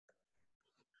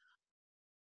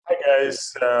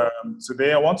guys,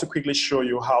 today I want to quickly show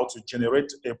you how to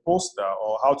generate a poster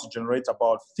or how to generate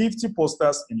about 50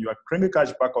 posters in your Kringle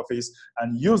Cash back office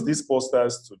and use these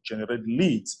posters to generate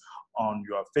leads on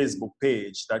your Facebook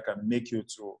page that can make you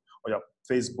to, or your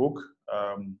Facebook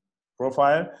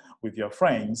profile with your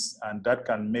friends, and that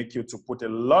can make you to put a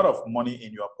lot of money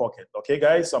in your pocket. Okay,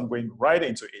 guys, so I'm going right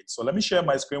into it. So let me share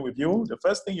my screen with you. The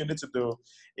first thing you need to do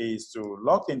is to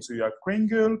log into your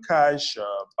Kringle Cash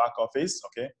back office.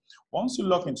 Okay, once you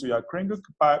log into your Kringle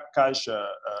Cash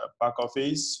back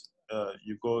office,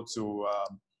 you go to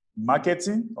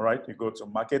marketing. All right, you go to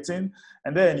marketing,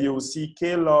 and then you will see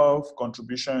K-Love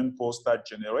contribution poster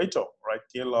generator. Right,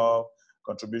 K-Love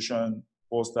contribution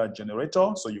poster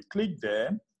generator. So you click there.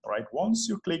 All right, once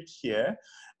you click here,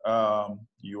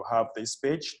 you have this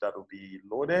page that will be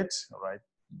loaded. All right,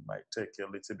 it might take a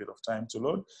little bit of time to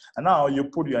load. And now you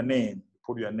put your name.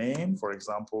 Put your name. For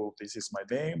example, this is my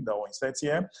name that will insert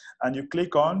here, and you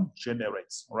click on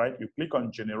generate. All right, you click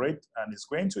on generate, and it's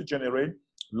going to generate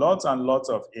lots and lots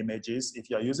of images. If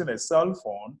you're using a cell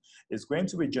phone, it's going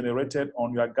to be generated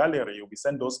on your gallery. You'll be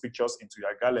sent those pictures into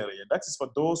your gallery. And that is for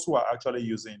those who are actually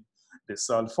using the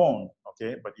cell phone,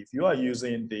 okay? But if you are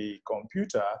using the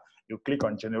computer, you click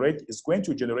on generate, it's going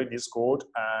to generate this code,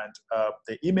 and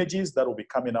the images that will be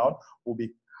coming out will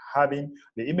be having,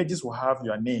 the images will have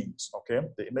your names, okay?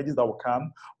 The images that will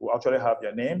come will actually have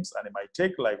your names, and it might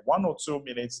take like 1 or 2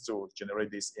 minutes to generate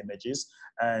these images,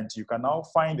 and you can now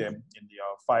find them in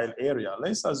your file area.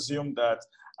 Let's assume that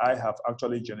I have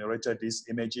actually generated these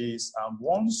images, and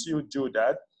once you do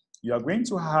that, you are going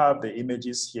to have the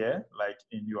images here, like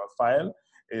in your file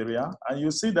area, and you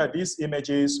see that these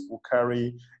images will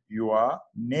carry your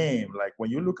name. Like when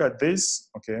you look at this,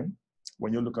 okay,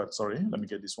 when you look at, sorry, let me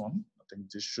get this one. I think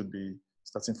this should be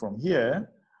starting from here.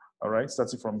 All right,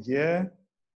 starting from here,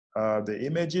 the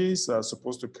images are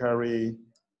supposed to carry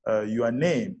your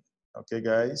name. Okay,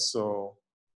 guys, so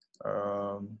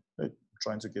I'm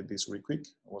trying to get this really quick.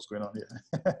 What's going on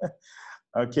here?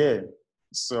 Okay,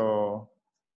 so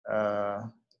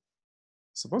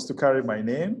supposed to carry my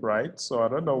name, right? So I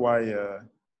don't know why.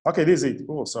 Okay, this is it.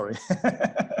 Oh, sorry.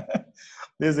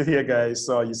 This is here, guys.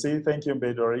 So you see, thank you,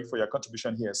 Mbedori, for your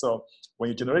contribution here. So when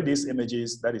you generate these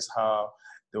images, that is how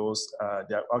those,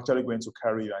 they are actually going to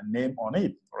carry your name on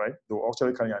it, right? They'll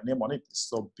actually carry your name on it. It's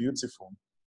so beautiful.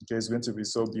 Okay, it's going to be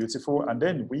so beautiful. And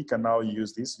then we can now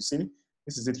use this. You see,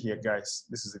 this is it here, guys.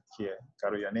 This is it here.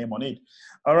 Carry your name on it.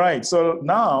 All right. So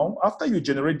now, after you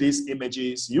generate these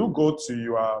images, you go to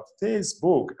your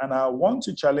Facebook, and I want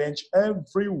to challenge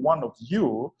every one of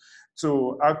you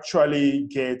to actually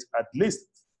get at least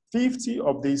 50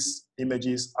 of these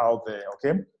images out there.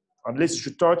 Okay. At least you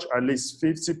should touch at least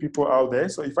 50 people out there.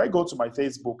 So if I go to my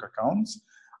Facebook account,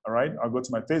 all right, I'll go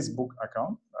to my Facebook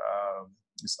account.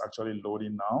 It's actually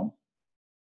loading now.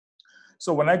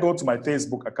 So when I go to my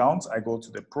Facebook account, I go to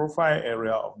the profile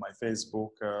area of my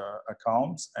Facebook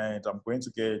account, and I'm going to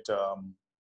get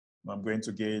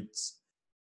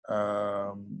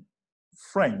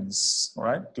friends, all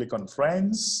right? Click on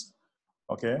friends,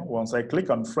 okay? Once I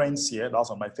click on friends here, that's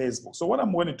on my Facebook. So what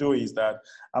I'm going to do is that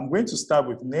I'm going to start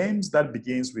with names that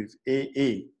begins with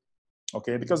AA,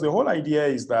 okay? Because the whole idea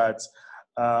is that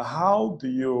how do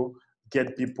you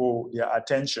get people their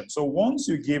attention? So once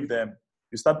you give them,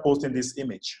 you start posting this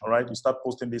image, all right? You start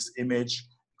posting this image.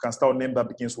 You can start with a name that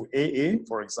begins with AA,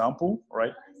 for example, all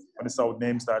right? You can start with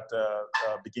names that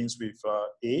begins with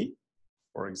A,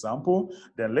 for example.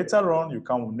 Then later on, you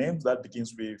come with names that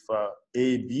begins with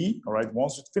AB, all right?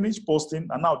 Once you finish posting,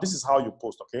 and now this is how you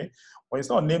post, okay? When you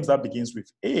start with names that begins with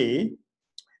A,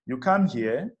 you come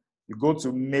here, you go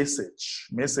to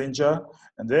messenger,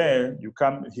 and then you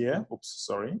come here, oops,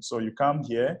 sorry. So you come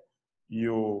here,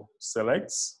 you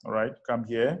select, all right, come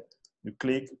here, you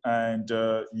click, and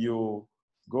you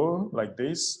go like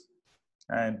this,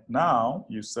 and now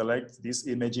you select these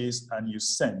images and you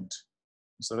send.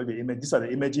 You select the image, these are the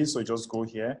images, so you just go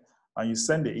here and you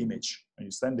send the image, and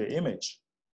you send the image,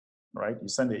 right? You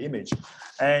send the image.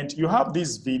 And you have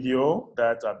this video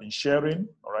that I've been sharing,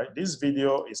 all right? This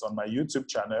video is on my YouTube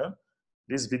channel.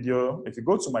 This video, if you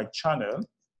go to my channel,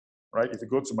 right? If you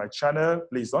go to my channel,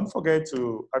 please don't forget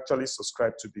to actually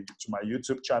subscribe to my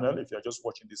YouTube channel if you're just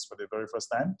watching this for the very first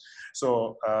time.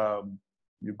 So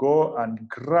you go and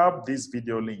grab this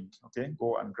video link, okay?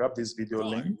 Go and grab this video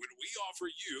link. When we offer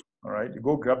you. All right, you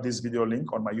go grab this video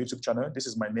link on my YouTube channel. This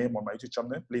is my name on my YouTube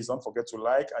channel. Please don't forget to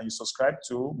like and you subscribe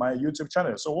to my YouTube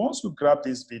channel. So once you grab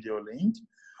this video link,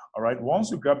 all right, once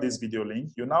you grab this video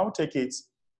link, you now take it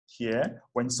here.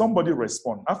 When somebody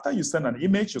responds, after you send an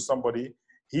image to somebody,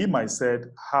 he might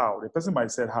said how, the person might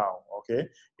said how, okay?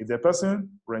 If the person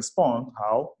responds,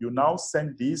 how? You now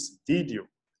send this video.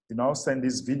 You now send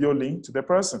this video link to the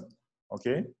person,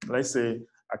 okay? Let's say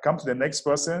I come to the next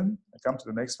person,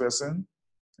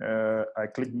 I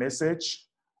click message,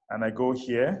 and I go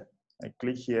here, I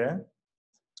click here,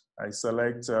 I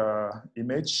select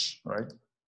image, right?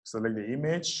 Select the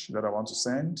image that I want to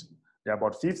send. There are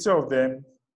about 50 of them.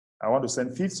 I want to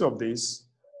send 50 of this,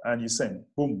 and you send,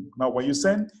 boom. Now when you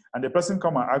send, and the person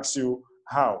come and ask you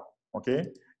how, okay?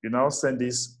 You now send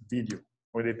this video.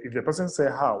 Or if the person say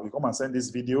how, you come and send this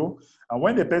video. And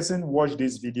when the person watch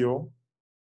this video,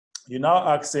 you now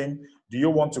ask him, do you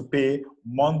want to pay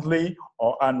monthly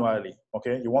or annually?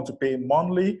 Okay, you want to pay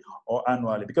monthly or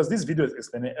annually? Because this video is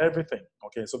explaining everything.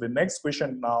 Okay, so the next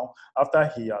question now,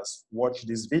 after he has watched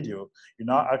this video, you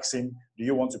now ask him, do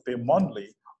you want to pay monthly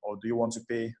or do you want to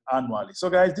pay annually? So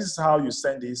guys, this is how you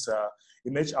send this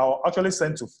image. I'll actually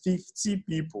send to 50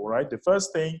 people, right? The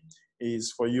first thing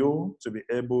is for you to be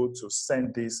able to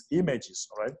send these images,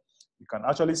 right? You can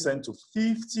actually send to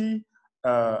 50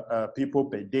 people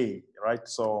per day, right?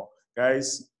 So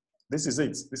guys, this is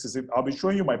it. This is it. I'll be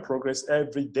showing you my progress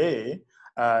every day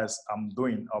as I'm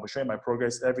doing. I'll be showing my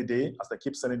progress every day as I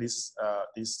keep sending this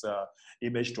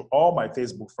image to all my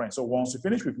Facebook friends. So once you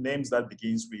finish with names that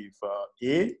begins with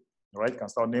A, right? You can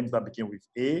start names that begin with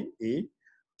A,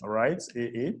 all right?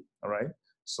 A, all right?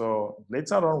 So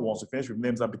later on, once you finish with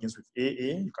names that begins with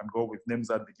AA, you can go with names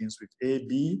that begins with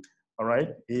AB, all right?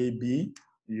 AB.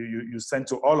 You send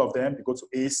to all of them, you go to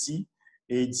AC,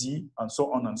 AG, and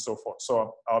so on and so forth.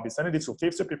 So I'll be sending this to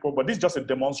 50 people, but this is just a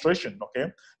demonstration,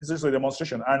 okay? This is a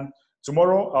demonstration. And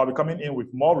tomorrow I'll be coming in with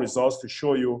more results to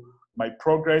show you my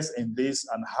progress in this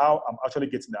and how I'm actually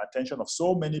getting the attention of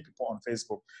so many people on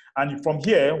Facebook. And from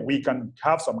here, we can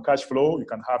have some cash flow. You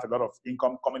can have a lot of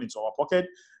income coming into our pocket.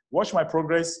 Watch my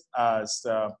progress as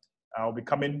I'll be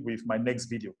coming with my next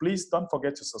video. Please don't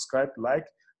forget to subscribe, like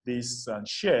this, and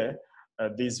share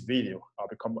this video.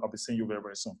 I'll be seeing you very,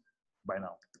 very soon. Bye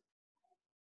now.